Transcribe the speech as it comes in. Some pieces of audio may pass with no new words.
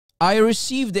I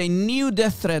received a new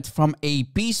death threat from a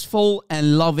peaceful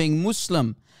and loving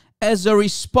Muslim. As a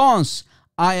response,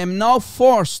 I am now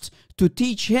forced to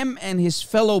teach him and his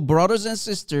fellow brothers and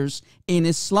sisters in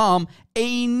Islam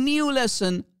a new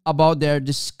lesson about their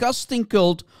disgusting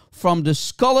cult from the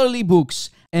scholarly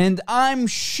books, and I'm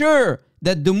sure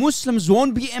that the Muslims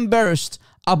won't be embarrassed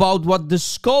about what the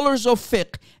scholars of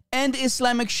fiqh and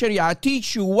Islamic Sharia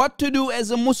teach you what to do as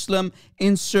a Muslim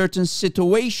in certain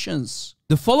situations.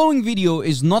 The following video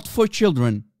is not for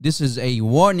children. This is a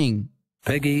warning.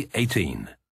 Peggy 18.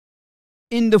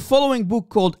 In the following book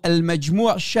called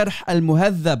Al-Majmu' Sharh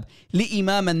Al-Muhadhab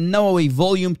لإمام النووي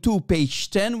Volume 2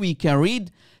 page 10 we can read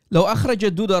لو أخرج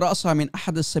الدودة رأسها من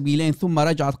أحد السبيلين ثم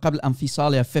رجعت قبل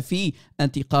انفصالها ففي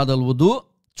انتقاد الوضوء.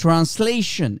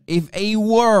 Translation: if a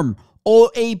worm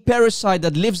or a parasite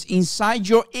that lives inside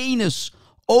your anus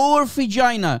or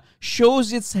vagina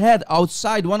shows its head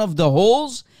outside one of the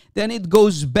holes, then it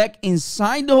goes back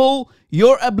inside the hole,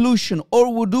 your ablution or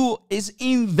wudu is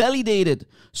invalidated.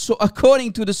 So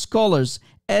according to the scholars,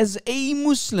 as a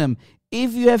Muslim,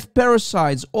 if you have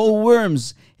parasites or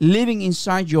worms living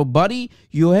inside your body,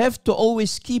 you have to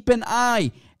always keep an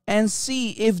eye and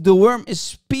see if the worm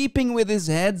is peeping with his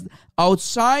head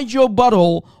outside your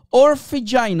butthole or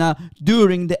vagina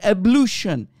during the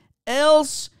ablution.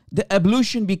 Else, the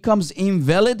ablution becomes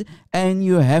invalid and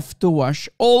you have to wash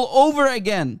all over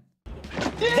again.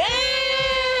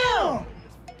 Damn!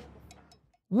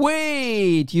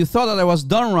 Wait, you thought that I was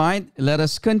done, right? Let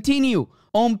us continue.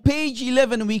 On page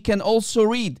 11 we can also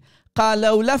read قال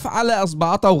لو لفعل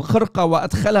أصبعته خرقة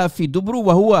وأدخلها في دبره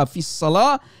وهو في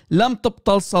الصلاة لم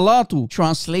تبطل صلاته.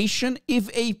 Translation: if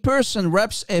a person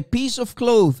wraps a piece of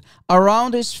cloth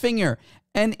around his finger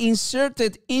and insert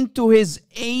it into his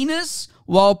anus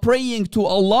while praying to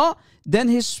Allah, then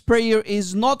his prayer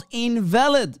is not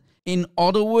invalid. In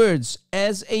other words,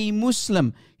 as a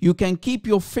Muslim, you can keep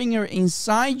your finger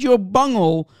inside your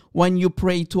bunghole when you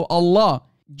pray to Allah.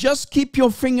 Just keep your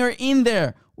finger in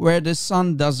there where the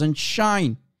sun doesn't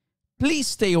shine. Please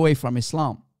stay away from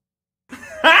Islam.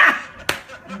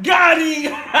 Got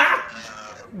him!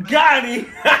 Got him!